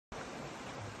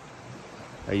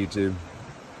Hey YouTube.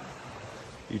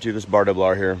 YouTube, it's Bar Double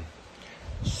R here.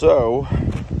 So,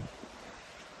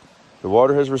 the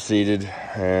water has receded,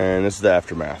 and this is the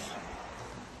aftermath.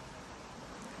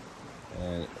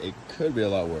 And it could be a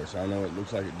lot worse. I know it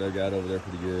looks like it dug out over there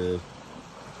pretty good.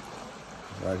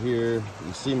 Right here, you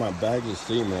can see my bags of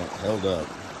cement held up.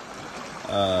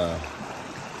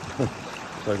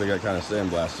 Looks like they got kind of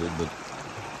sandblasted, but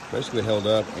basically held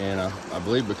up, and I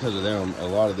believe because of them, a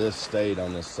lot of this stayed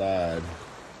on this side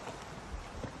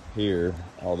here,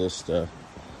 all this stuff,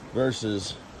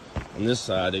 versus on this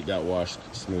side it got washed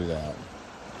smooth out.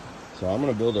 So I'm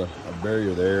gonna build a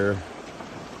barrier there.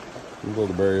 We'll build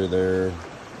a barrier there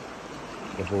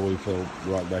before we fill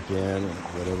rock back in,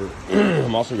 whatever.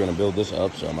 I'm also gonna build this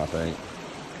up some, I think.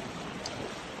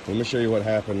 Let me show you what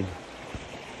happened.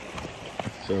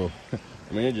 So,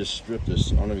 I mean, it just stripped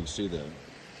this. I don't know if you can see the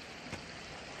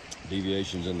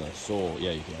deviations in the soil.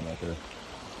 Yeah, you can right there.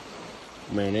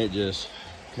 I mean, it just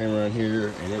came around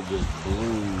here and it just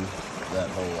blew that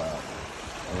hole out.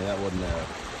 I mean, that wasn't there.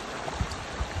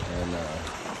 And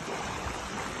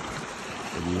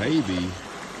it maybe,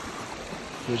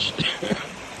 which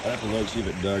I have to look, see if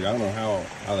it dug. I don't know how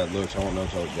that looks. I won't know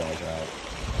until it dries out.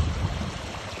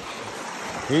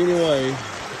 Anyway,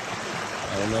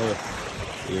 I don't know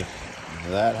if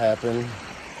that happened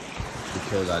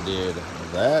because I did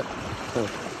that.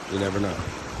 You never know.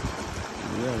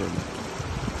 You never know.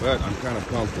 But I'm kind of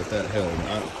pumped that held.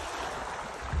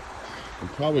 I'm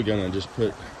probably gonna just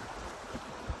put,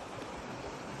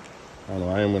 I don't know,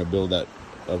 I am gonna build that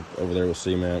up over there with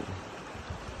cement.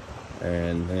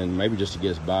 And then maybe just to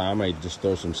get us by, I may just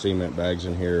throw some cement bags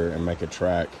in here and make a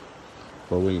track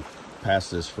where we can pass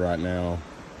this right now.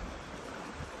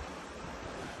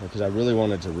 Because I really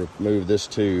wanted to remove this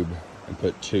tube and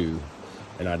put two.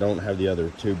 And I don't have the other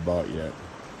tube bought yet.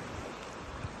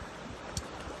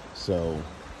 So,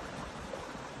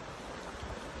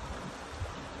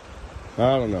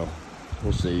 I don't know.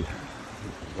 We'll see.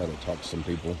 Gotta talk to some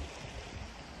people.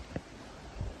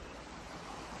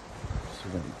 So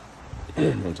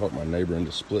I'm gonna talk to my neighbor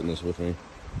into splitting this with me.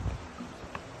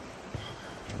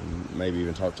 And maybe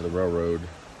even talk to the railroad.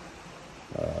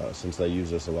 Since they use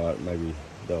this a lot, maybe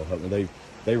they'll help me.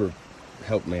 They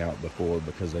helped me out before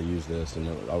because they used this, and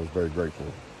I was very grateful.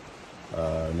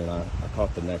 And then I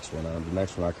caught the next one. The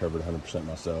next one I covered 100%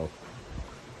 myself.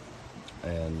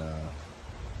 And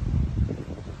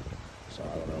so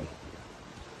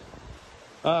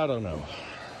I don't know.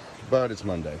 But it's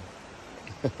Monday.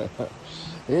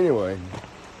 Anyway,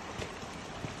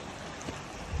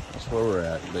 that's where we're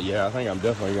at. But yeah, I think I'm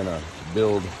definitely gonna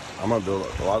build. I'm gonna build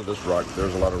a lot of this rock.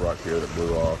 There's a lot of rock here that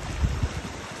blew off.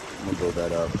 I'm gonna build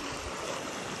that up.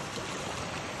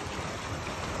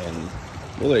 And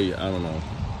really, I don't know.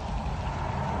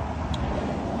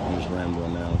 I'm just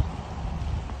rambling now.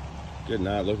 Good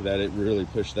night. Look at that. It really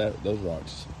pushed those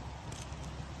rocks.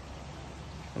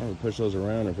 I don't know if it pushed those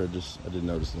around or if it just, I didn't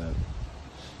notice that.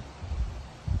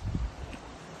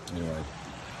 Anyway.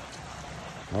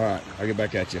 Alright, I'll get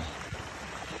back at you.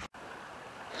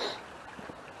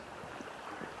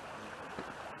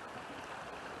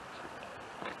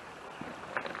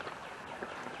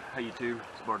 Hey YouTube,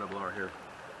 it's Bar Double R here.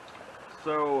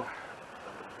 So,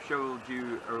 showed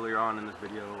you earlier on in this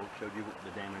video, showed you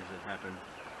the damage that happened.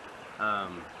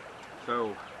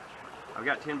 So, I've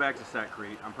got 10 bags of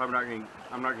Sackcrete. I'm not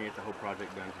gonna get the whole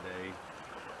project done today,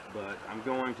 but I'm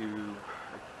going to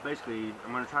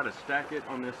try to stack it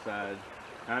on this side,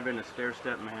 kind of in a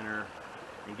stair-step manner,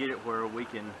 and get it where we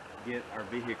can get our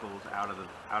vehicles out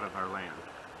of our land.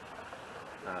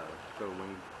 So when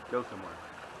we go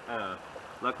somewhere.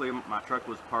 Luckily, my truck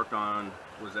was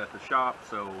at the shop,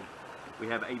 so we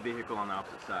have a vehicle on the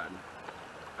opposite side.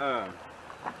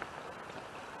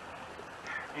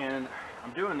 And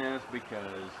I'm doing this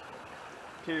because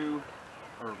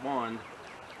one,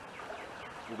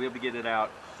 we'll be able to get it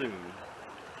out soon.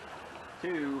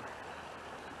 Two,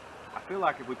 I feel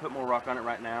like if we put more rock on it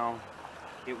right now,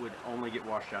 it would only get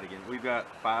washed out again. We've got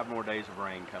 5 more days of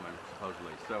rain coming,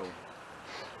 supposedly, so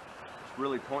it's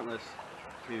really pointless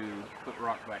to put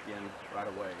rock back in right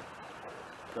away.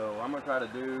 So I'm gonna try to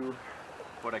do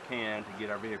what I can to get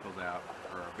our vehicles out,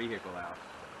 or our vehicle out,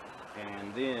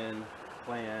 and then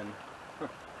plan,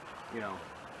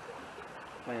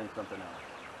 plan something else.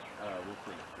 We'll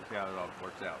see how it all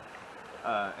works out.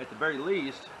 At the very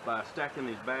least, by stacking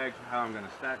these bags, how I'm gonna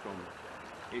stack them,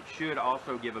 it should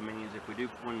also give a means if we do,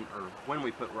 when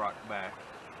we put rock back,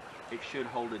 it should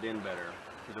hold it in better,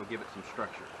 because it'll give it some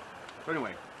structure. So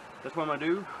anyway, that's what I'm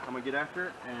gonna do. I'm gonna get after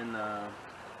it, and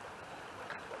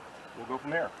we'll go from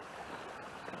there.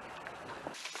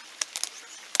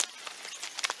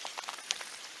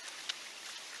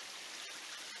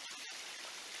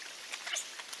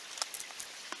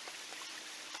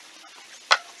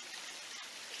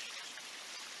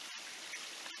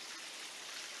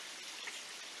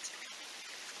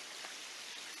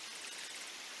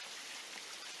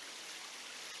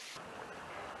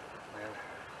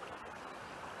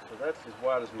 that's as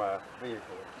wide as my vehicle.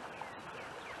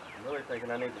 I'm really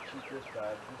thinking I need to cheat this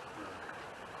side just for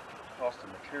cost of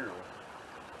material.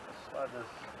 Let's slide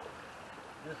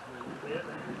this way a little bit.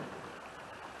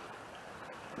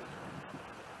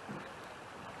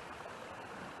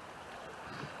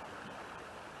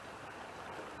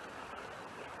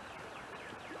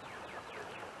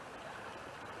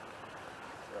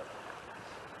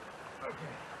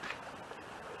 Okay.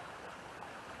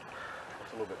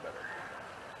 That's a little bit better.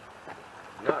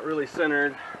 Not really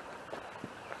centered.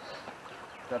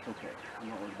 That's okay. I'm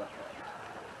not worried about that.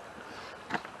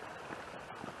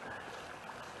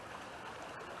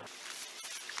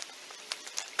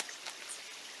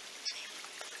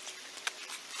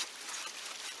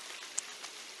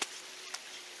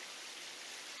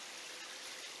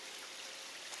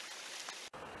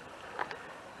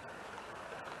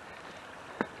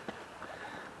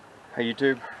 Hey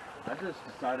YouTube, I just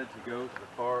decided to go to the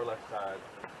far left side.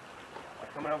 By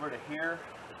coming over to here,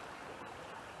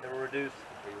 it will reduce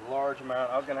a large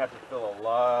amount. I was going to have to fill a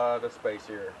lot of space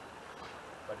here.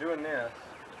 By doing this,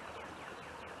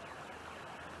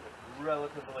 with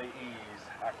relatively ease,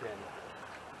 I can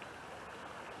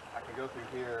go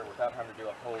through here without having to do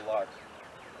a whole lot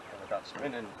and without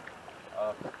spending,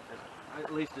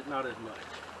 at least not as much.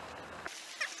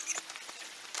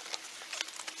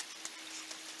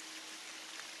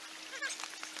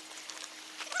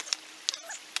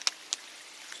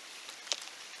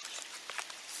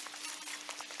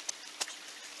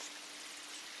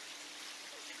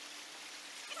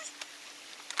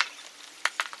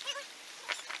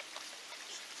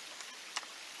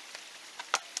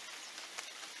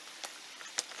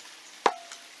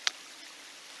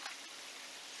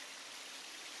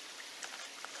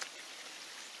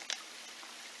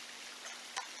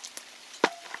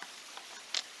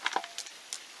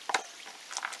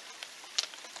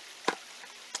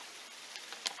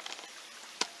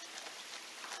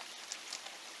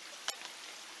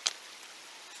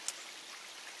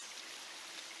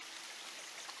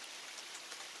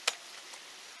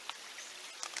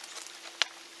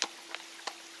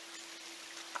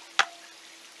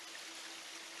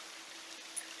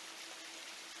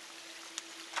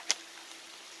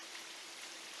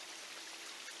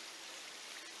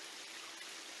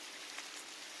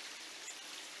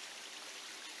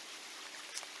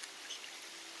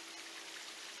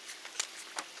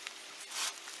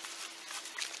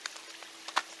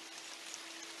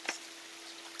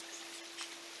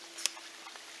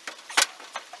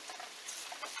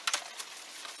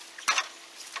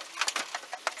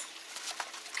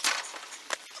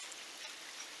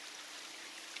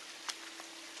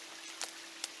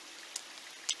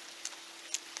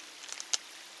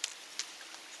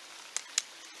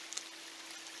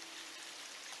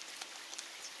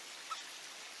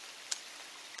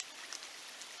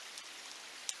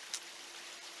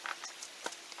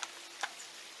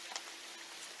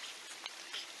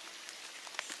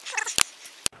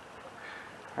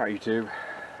 Alright YouTube,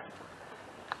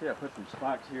 see I put some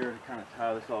spikes here to kind of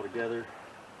tie this all together.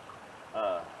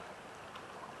 I'm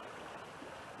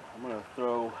going to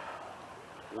throw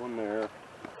one there,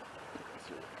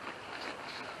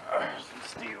 some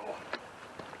steel.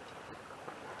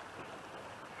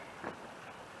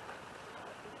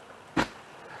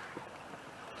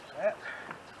 That.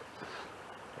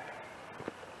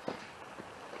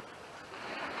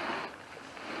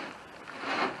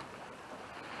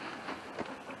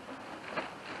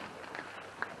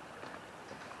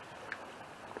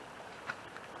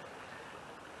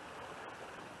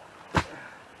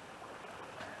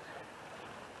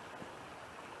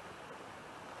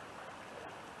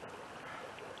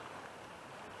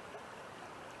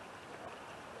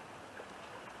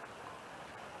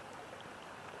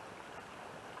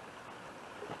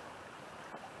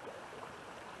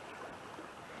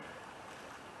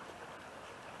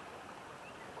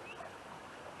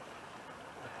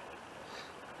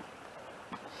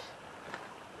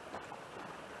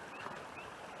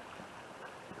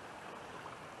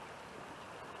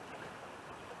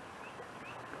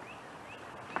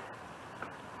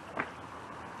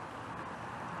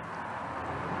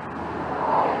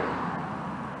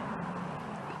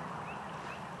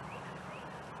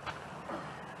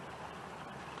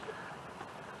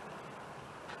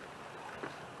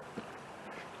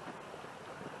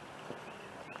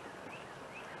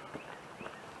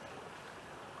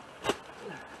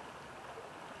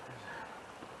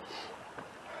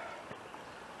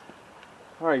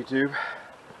 Alright YouTube,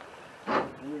 I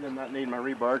might need my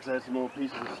rebar because I had some little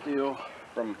pieces of steel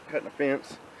from cutting a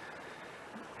fence.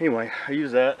 Anyway, I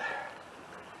use that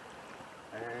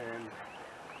and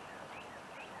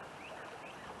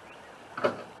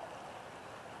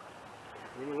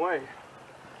anyway,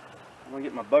 I'm gonna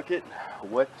get my bucket,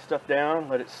 wet the stuff down,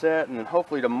 let it set, and then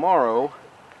hopefully tomorrow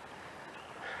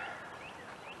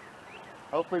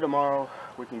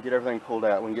we can get everything pulled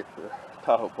out. We can get the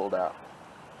Tahoe pulled out.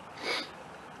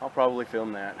 I'll probably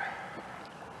film that.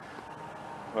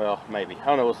 Well, maybe. I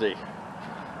don't know, we'll see.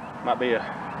 Might be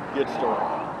a good story.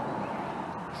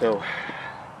 So,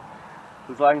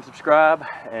 please like and subscribe,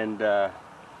 and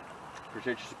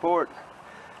appreciate your support.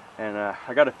 And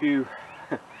I got a few,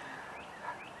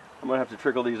 I'm gonna have to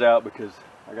trickle these out because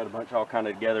I got a bunch all kind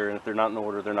of together, and if they're not in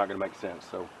order, they're not gonna make sense.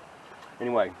 So,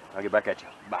 anyway, I'll get back at you.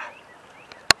 Bye.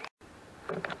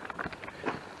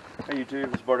 Hey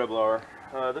YouTube, it's Bar R.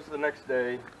 This is the next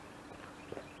day,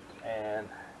 and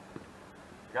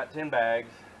got 10 bags,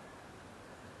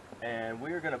 and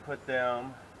we are going to put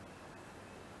them,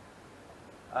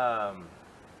 we're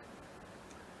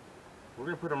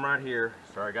going to put them right here.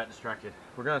 Sorry, I got distracted.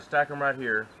 We're going to stack them right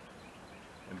here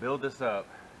and build this up,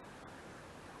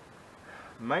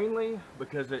 mainly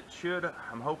because it should,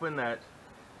 I'm hoping that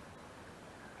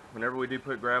whenever we do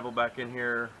put gravel back in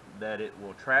here, that it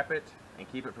will trap it and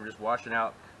keep it from just washing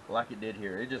out like it did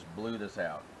here. It just blew this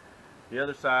out. The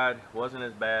other side wasn't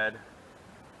as bad.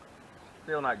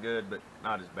 Still not good, but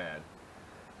not as bad.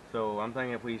 So I'm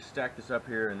thinking if we stack this up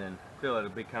here and then fill it,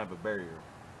 it'll be kind of a barrier.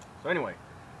 So anyway,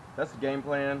 that's the game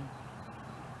plan.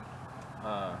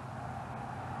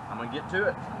 I'm gonna get to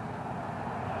it.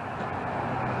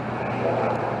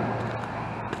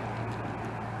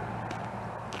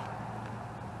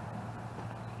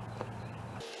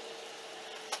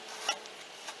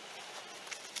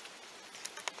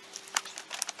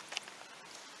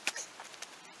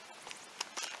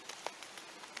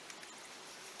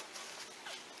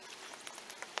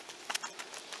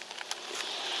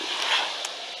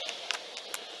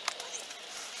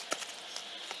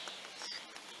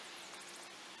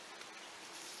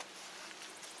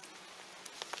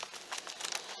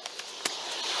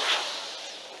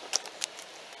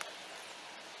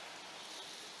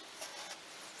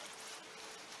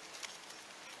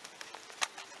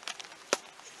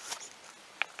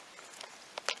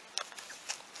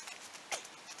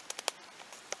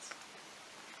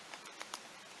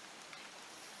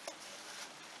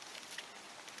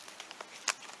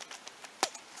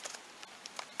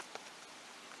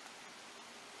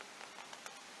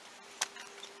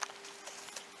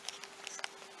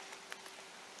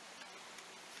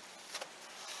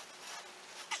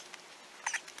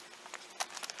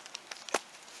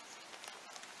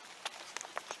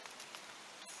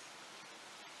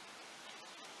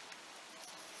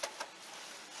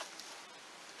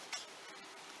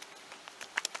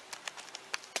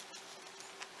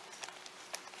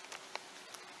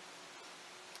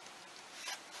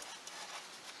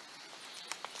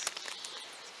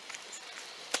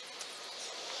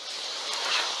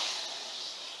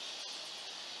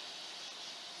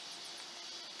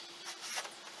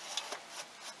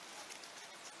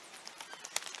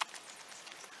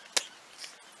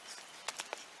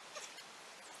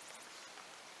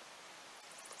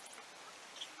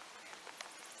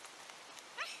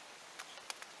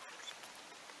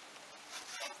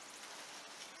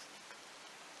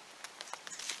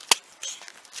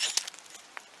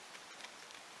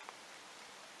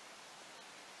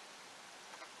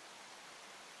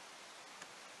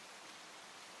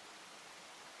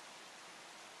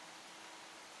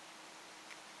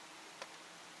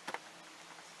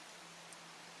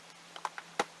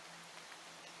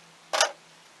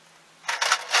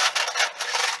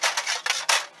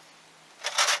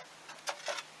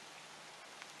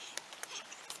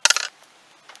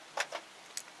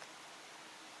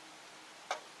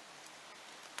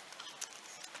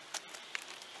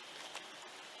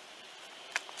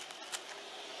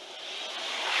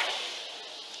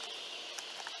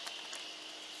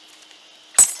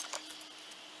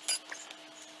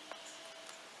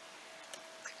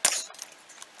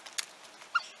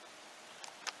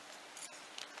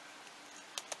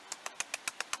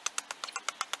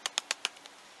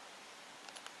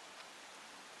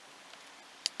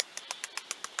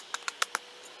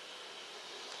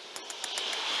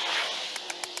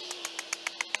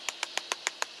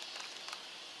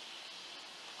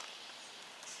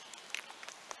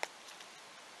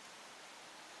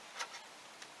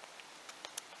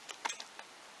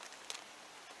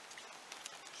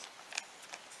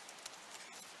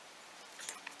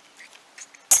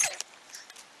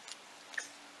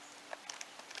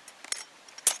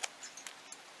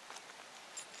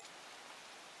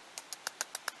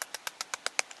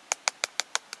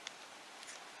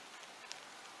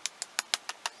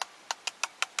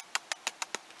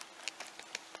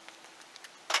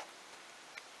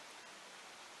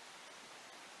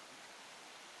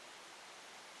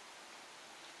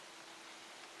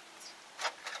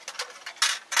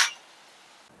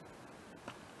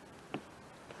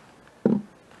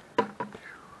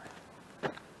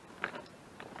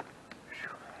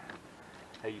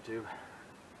 YouTube.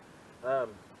 I'm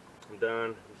done.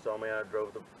 You saw me. I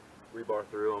drove the rebar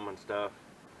through them and stuff.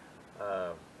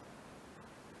 I'm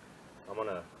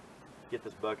gonna get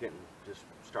this bucket and just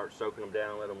start soaking them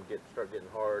down. Let them start getting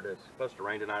hard. It's supposed to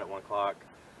rain tonight at 1 o'clock.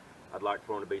 I'd like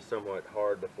for them to be somewhat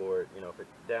hard before it, you know, if it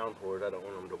downpours, I don't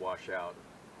want them to wash out.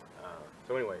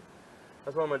 So anyway,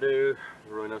 that's what I'm gonna do.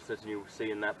 There's really no sense in you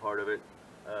seeing that part of it.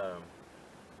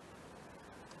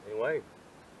 Anyway,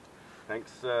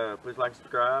 thanks. Please like and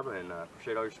subscribe, and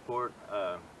appreciate all your support.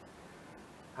 I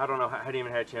don't know. I hadn't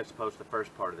even had a chance to post the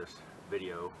first part of this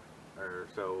video,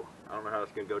 so I don't know how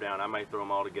it's gonna go down. I may throw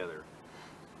them all together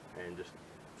and just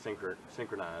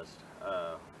synchronized.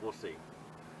 We'll see.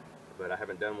 But I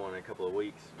haven't done one in a couple of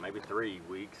weeks, maybe 3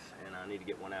 weeks, and I need to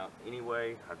get one out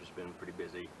anyway. I've just been pretty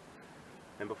busy.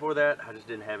 And before that, I just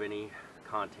didn't have any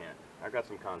content. I got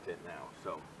some content now.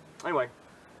 So anyway,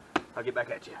 I'll get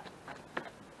back at you.